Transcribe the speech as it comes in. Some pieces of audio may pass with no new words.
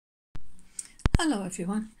Hello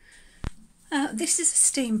everyone. This is a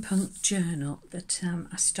steampunk journal that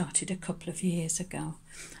I started a couple of years ago.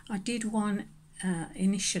 I did one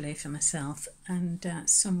initially for myself and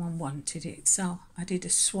someone wanted it, so I did a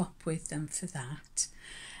swap with them for that.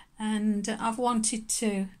 And I've wanted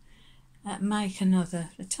to make another.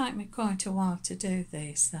 It took me quite a while to do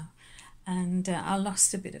this though, and I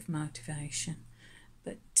lost a bit of motivation.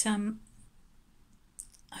 But at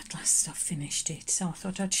last I've finished it, so I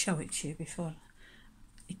thought I'd show it to you before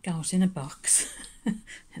it goes in a box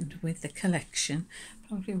and with the collection.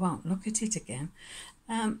 Probably won't look at it again,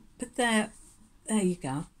 but there you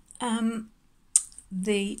go.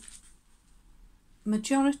 The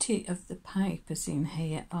majority of the papers in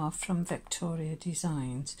here are from Victoria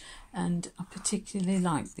Designs, and I particularly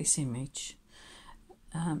like this image,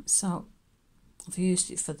 so I've used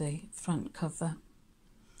it for the front cover.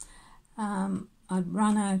 I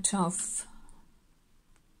ran out of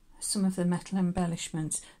some of the metal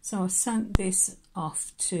embellishments, so I sent this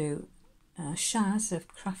off to Shaz of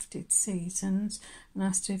Crafted Seasons and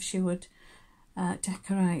asked her if she would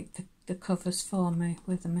decorate the covers for me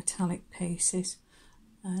with the metallic pieces,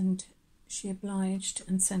 and she obliged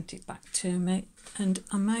and sent it back to me. And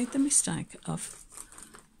I made the mistake of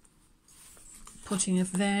putting a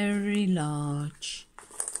very large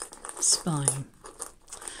spine,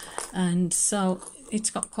 and so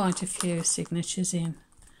it's got quite a few signatures in.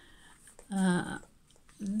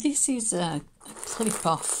 This is a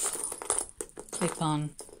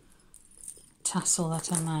clip-on tassel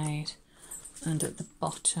that I made, and at the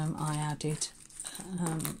bottom I added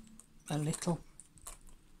a little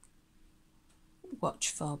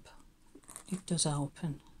watch fob. It does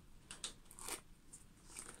open,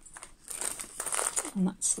 and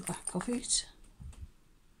that's the back of it.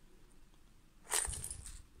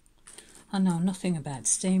 I know nothing about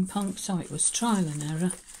steampunk, so it was trial and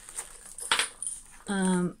error.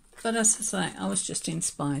 But as I say, I was just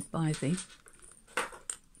inspired by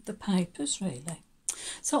the papers really.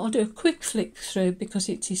 So I'll do a quick flick through because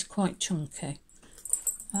it is quite chunky.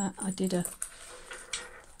 I did a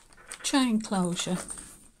chain closure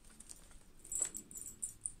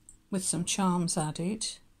with some charms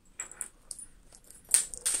added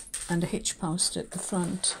and a hitch post at the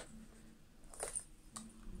front.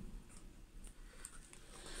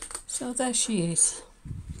 So there she is.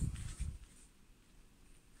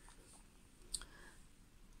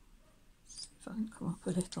 See if I can come up a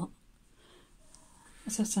little.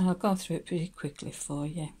 As I say, I'll go through it pretty quickly for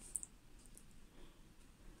you.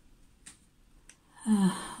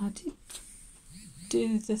 I did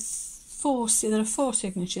do the there are four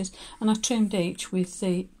signatures, and I trimmed each with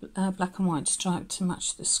the black and white stripe to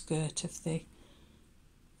match the skirt of the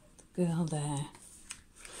girl there.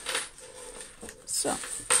 So,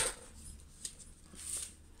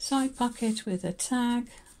 side pocket with a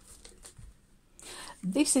tag.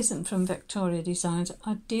 This isn't from Victoria Designs.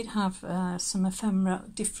 I did have some ephemera,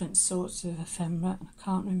 different sorts of ephemera. I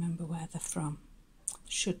can't remember where they're from.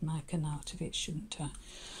 Should make a note of it, shouldn't I?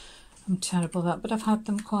 I'm terrible at that, but I've had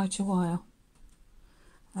them quite a while.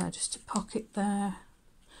 Just a pocket there.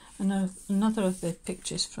 Another of the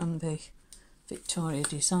pictures from the Victoria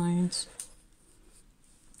Designs.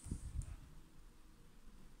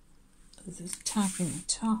 There's a tag in the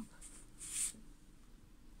top.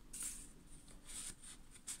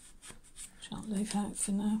 Which I'll leave out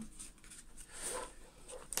for now.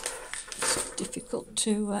 It's difficult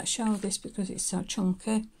to show this because it's so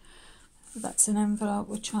chunky. That's an envelope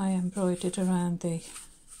which I embroidered around the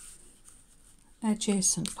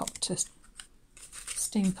edges and popped a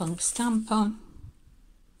steampunk stamp on.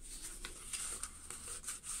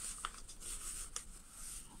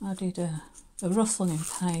 I did a ruffle in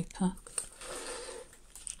paper.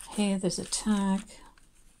 Here there's a tag.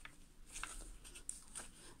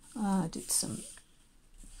 I did some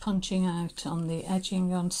punching out on the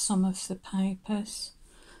edging on some of the papers.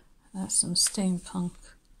 Some steampunk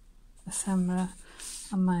ephemera.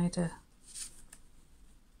 I made a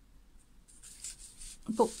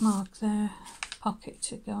bookmark there, pocket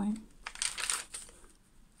to go in.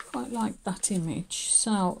 Quite like that image,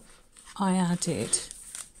 so I added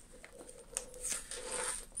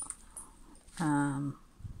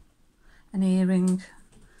an earring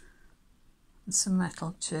and some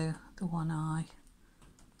metal to the one eye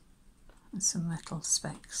and some metal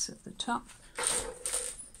specks at the top.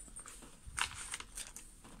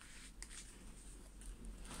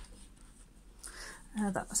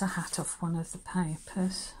 That was a hat off one of the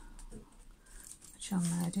papers, which I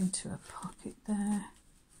made into a pocket there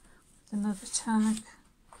with another tag.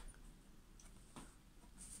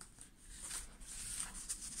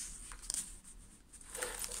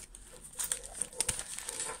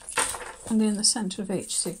 And in the centre of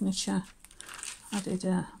each signature I did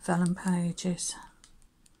vellum pages.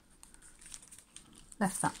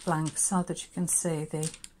 Left that blank so that you can see the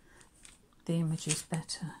images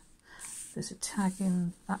better. There's a tag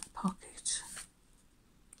in that pocket.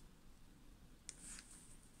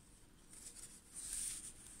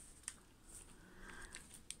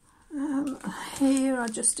 Here I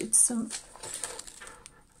just did some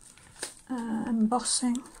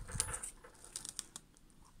embossing.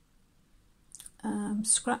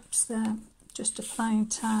 Scraps there, just a plain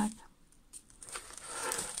tag.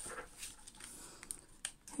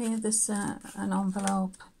 Here there's an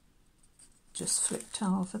envelope just flipped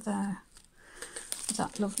over there.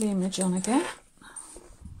 That lovely image on again.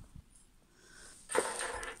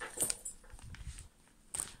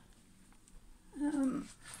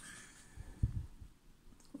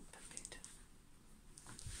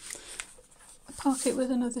 A pocket with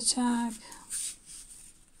another tag.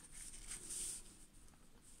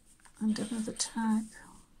 And another tag.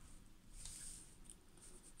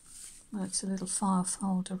 Well, it's a little file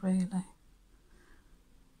folder really.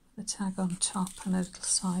 The tag on top and a little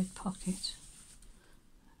side pocket.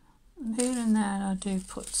 And here and there I do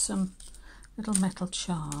put some little metal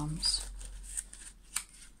charms.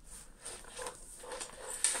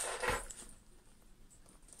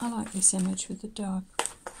 I like this image with the dog.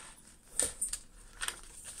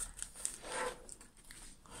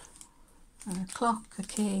 A clock, a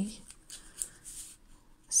key,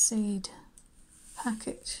 a seed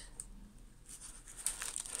packet.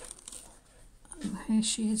 And here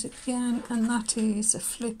she is again, and that is a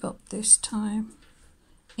flip up this time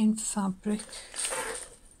in fabric.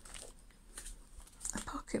 A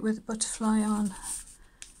pocket with a butterfly on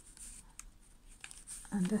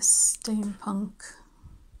and a steampunk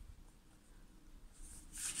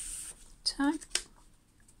tag.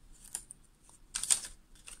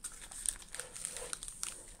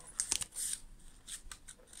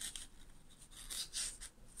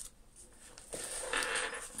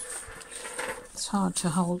 It's hard to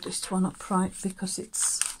hold this one upright because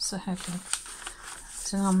it's so heavy.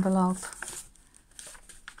 It's an envelope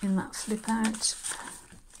in that flip out.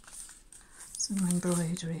 Some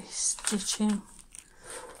embroidery stitching.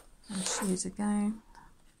 And she's again.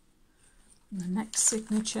 And the next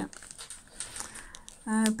signature.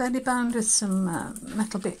 Belly band with some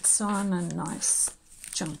metal bits on and a nice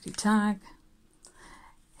chunky tag.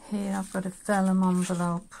 Here I've got a vellum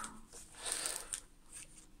envelope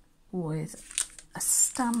with a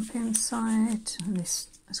stamp inside, and this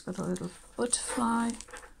has got a little butterfly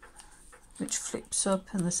which flips up,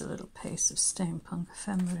 and there's a little piece of steampunk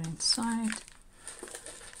ephemera inside.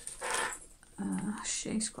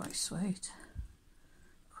 She's quite sweet.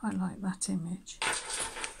 Quite like that image.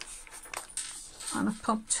 And I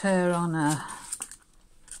popped her on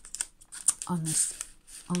this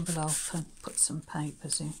envelope and put some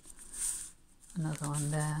papers in. Another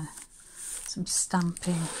one there. Some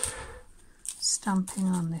stamping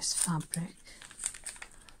on this fabric.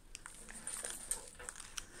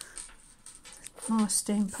 More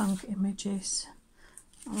steampunk images.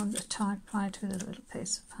 I want a typewriter with a little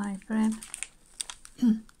piece of paper in.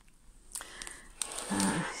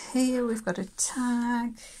 Here we've got a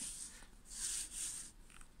tag.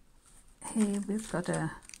 Here we've got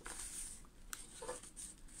a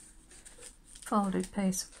folded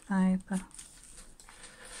piece of paper.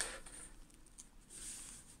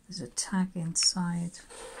 There's a tag inside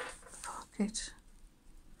the pocket.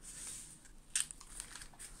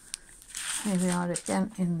 Here we are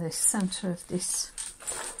again in the centre of this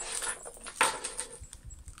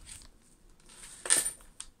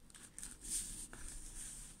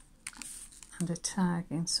and a tag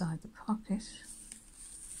inside the pocket.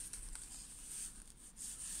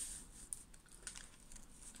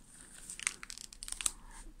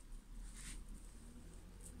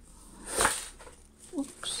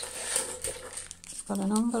 Oops. Got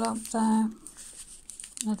an envelope there,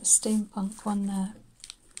 another steampunk one there.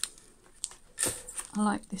 I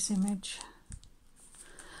like this image.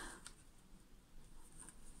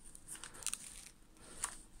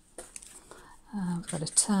 I've got a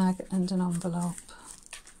tag and an envelope.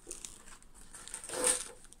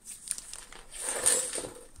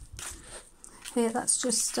 Here, that's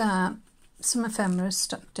just some ephemera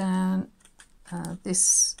stuck down.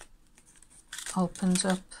 This opens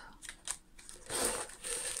up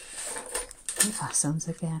and fastens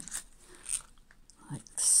again, like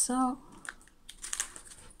so.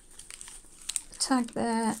 A tag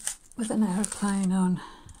there with an aeroplane on.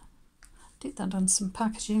 Did that on some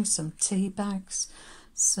packaging, some tea bags,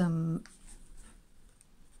 some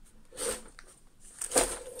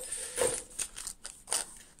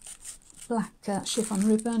black chiffon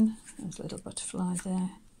ribbon. There's a little butterfly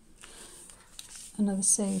there. Another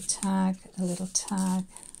seed tag, a little tag.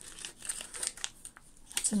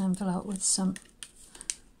 That's an envelope with some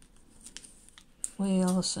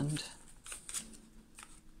wheels and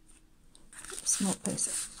a small piece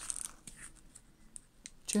of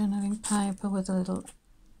journaling paper with a little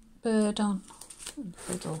bird on, and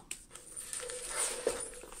a little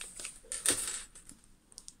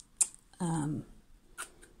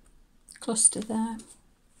cluster there.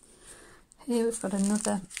 Here we've got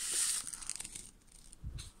another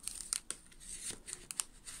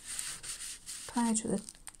page with a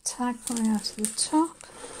tag coming out of the top.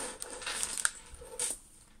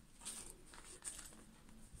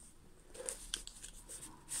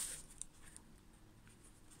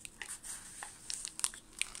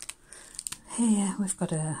 Here we've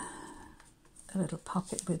got a little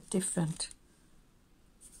pocket with different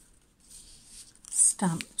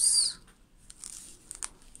stamps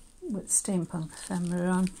with steampunk ephemera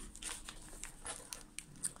on.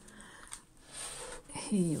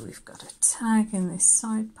 Here we've got a tag in this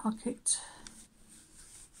side pocket.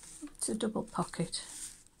 It's a double pocket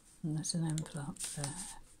and there's an envelope there.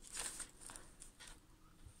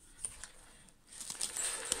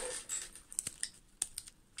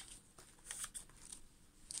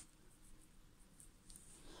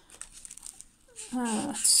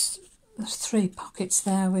 There's 3 pockets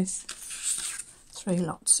there with 3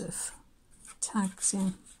 lots of tags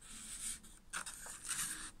in.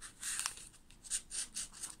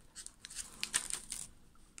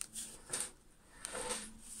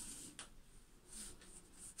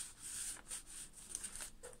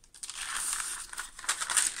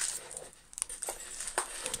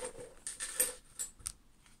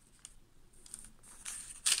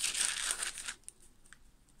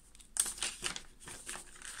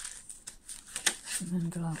 An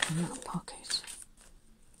envelope in that pocket.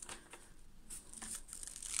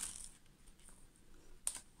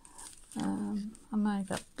 I made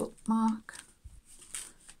that bookmark.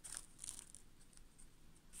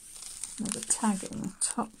 Another tag in the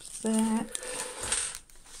top there.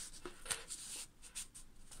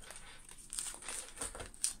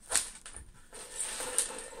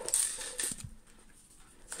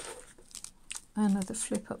 Another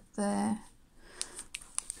flip up there.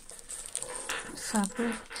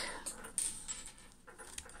 Fabric.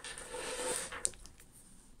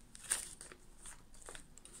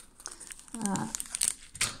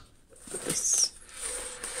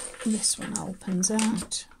 This one opens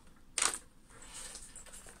out.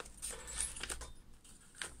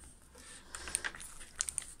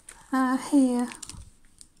 Here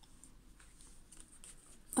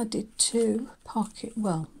I did 2 pockets.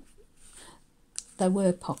 Well, they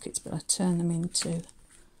were pockets, but I turned them into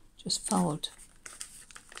just fold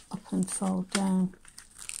up and fold down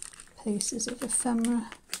pieces of ephemera.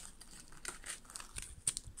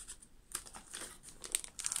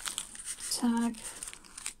 Tag.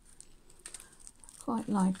 Quite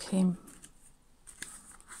like him.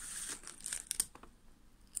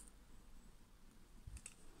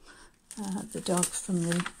 The dog from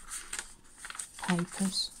the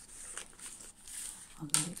papers. I'll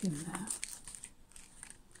leave him there.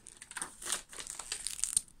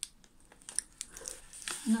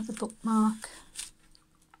 Another bookmark.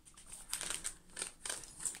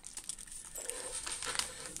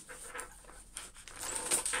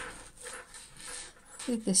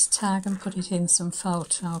 Did this tag and put it in some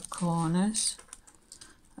photo corners.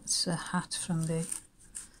 That's a hat from the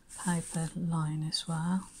paper line as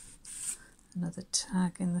well. Another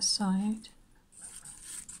tag in the side.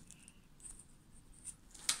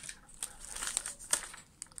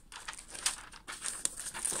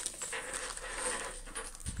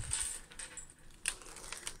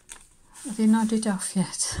 Have you nodded off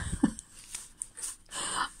yet?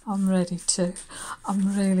 I'm ready to.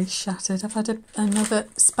 I'm really shattered. I've had another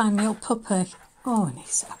spaniel puppy. Oh, and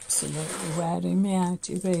he's absolutely wearing me out.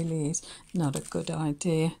 He really is. Not a good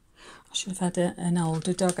idea. I should have had an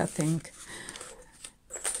older dog, I think.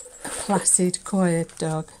 A placid, quiet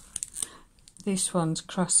dog. This one's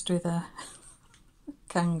crossed with a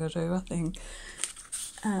kangaroo, I think.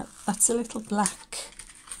 That's a little black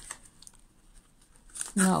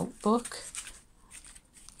notebook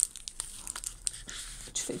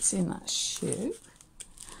which fits in that shoe.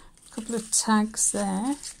 A couple of tags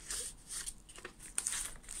there.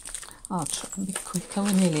 I'll try and be quicker,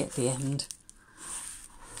 we're nearly at the end.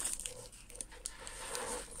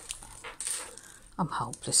 I'm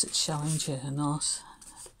hopeless at showing journals.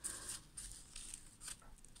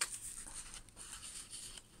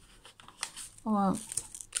 I won't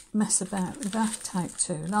mess about with that, take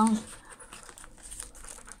too long.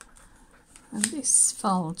 And this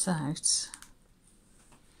folds out.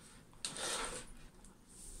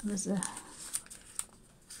 There's a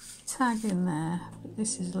tag in there, but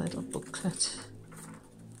this is a little booklet.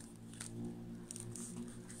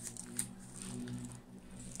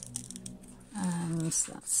 And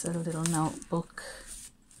that's a little notebook.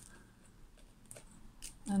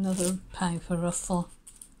 Another paper ruffle.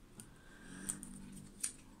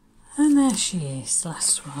 And there she is,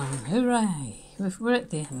 last one. Hooray! We're at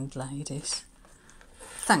the end, ladies.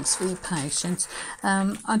 Thanks for your patience.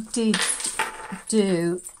 I did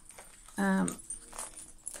do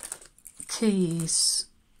keys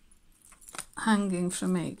hanging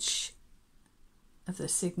from each of the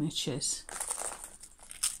signatures.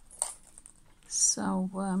 So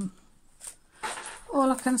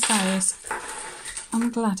all I can say is I'm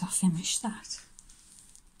glad I finished that.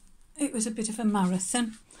 It was a bit of a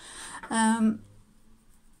marathon.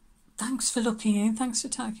 Thanks for looking in, thanks for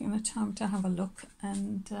taking the time to have a look,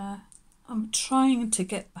 and I'm trying to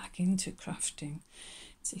get back into crafting.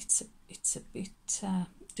 It's a bit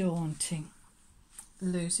daunting,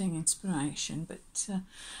 losing inspiration, but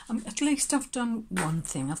at least I've done one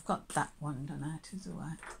thing. I've got that one done out of the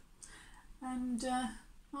way. And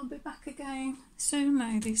I'll be back again soon,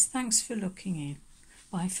 ladies. Thanks for looking in.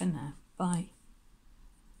 Bye for now. Bye.